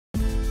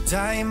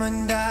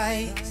Diamond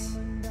eyes,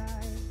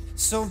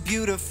 so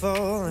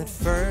beautiful at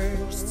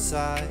first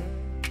sight.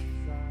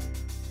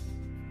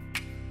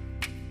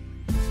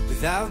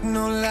 Without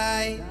no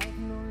light,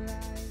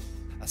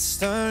 I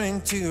stir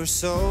into your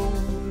soul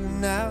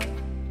now.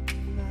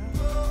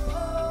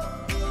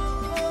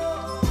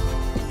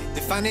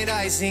 They find it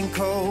icing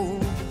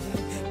cold,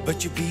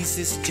 but your peace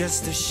is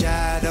just a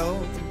shadow.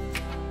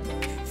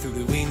 Through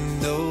the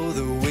window,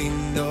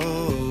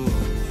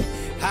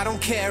 I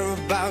don't care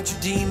about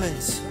your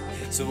demons,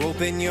 so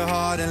open your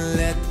heart and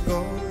let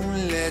go,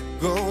 let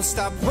go.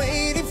 Stop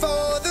waiting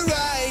for the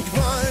right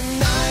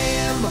one. I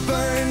am a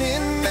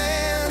burning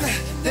man,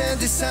 the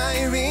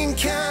desiring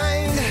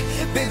kind.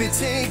 Baby,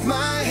 take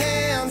my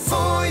hand.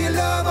 For your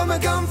love, I'm a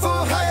gun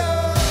for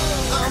hire.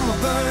 I'm a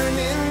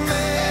burning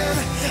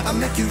man, I'll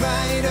make you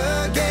right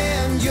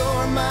again.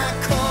 You're my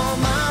call,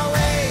 my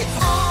way,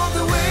 all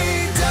the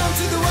way down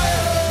to the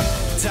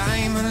well.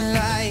 Diamond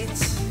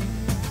lights,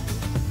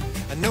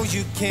 I know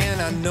you can,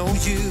 I know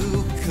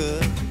you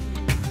could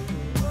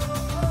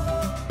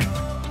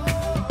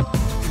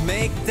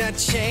make that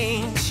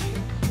change.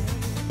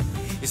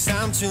 It's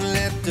time to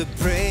let the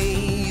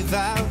brave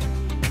out.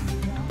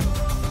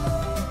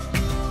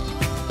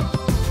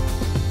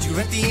 You're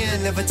at the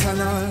end of a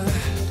tunnel,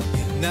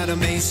 not a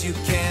maze you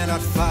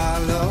cannot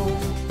follow.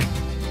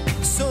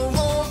 So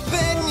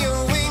open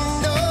your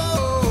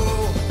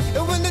window,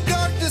 and when the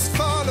darkness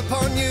fall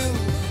upon you,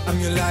 I'm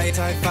your light,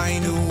 I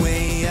find a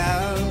way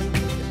out.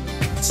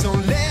 So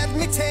let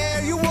me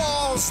tear your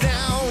walls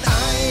down.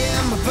 I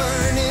am a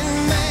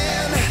burning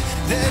man,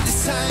 the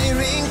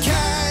desiring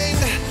kind.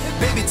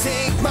 Baby,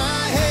 take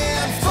my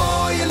hand.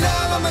 For your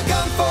love, I'm a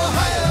gun for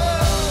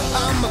hire.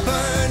 I'm a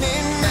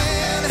burning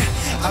man,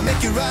 I'll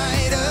make you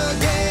right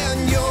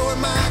again. You're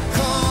my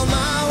call,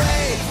 my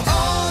way,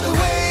 all the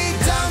way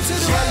down to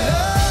the well.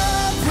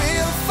 Love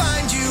will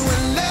find you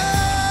and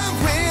love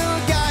will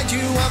guide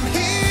you. I'm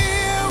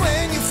here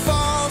when you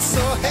fall,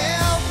 so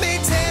help me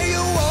tear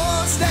your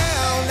walls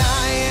down.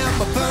 I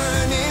am a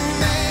burning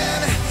man,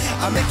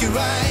 I'll make you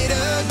right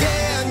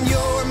again.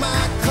 You're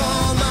my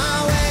call,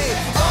 my way,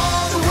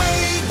 all the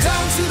way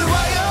down to the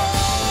wire.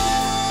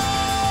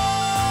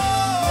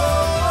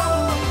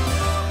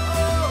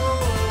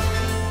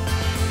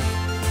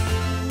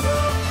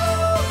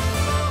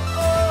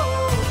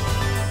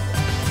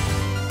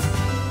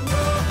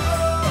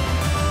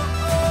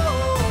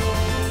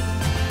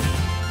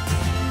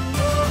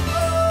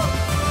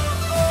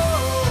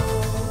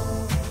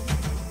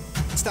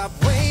 Stop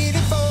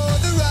waiting for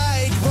the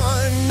right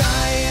one.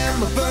 I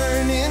am a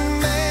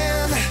burning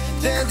man,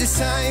 the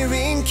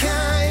desiring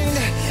kind.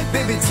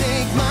 Baby,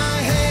 take my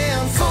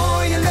hand.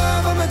 For your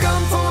love, I'm a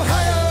gun for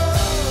hire.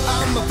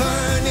 I'm a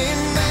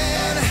burning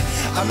man,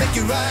 I'll make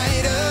you right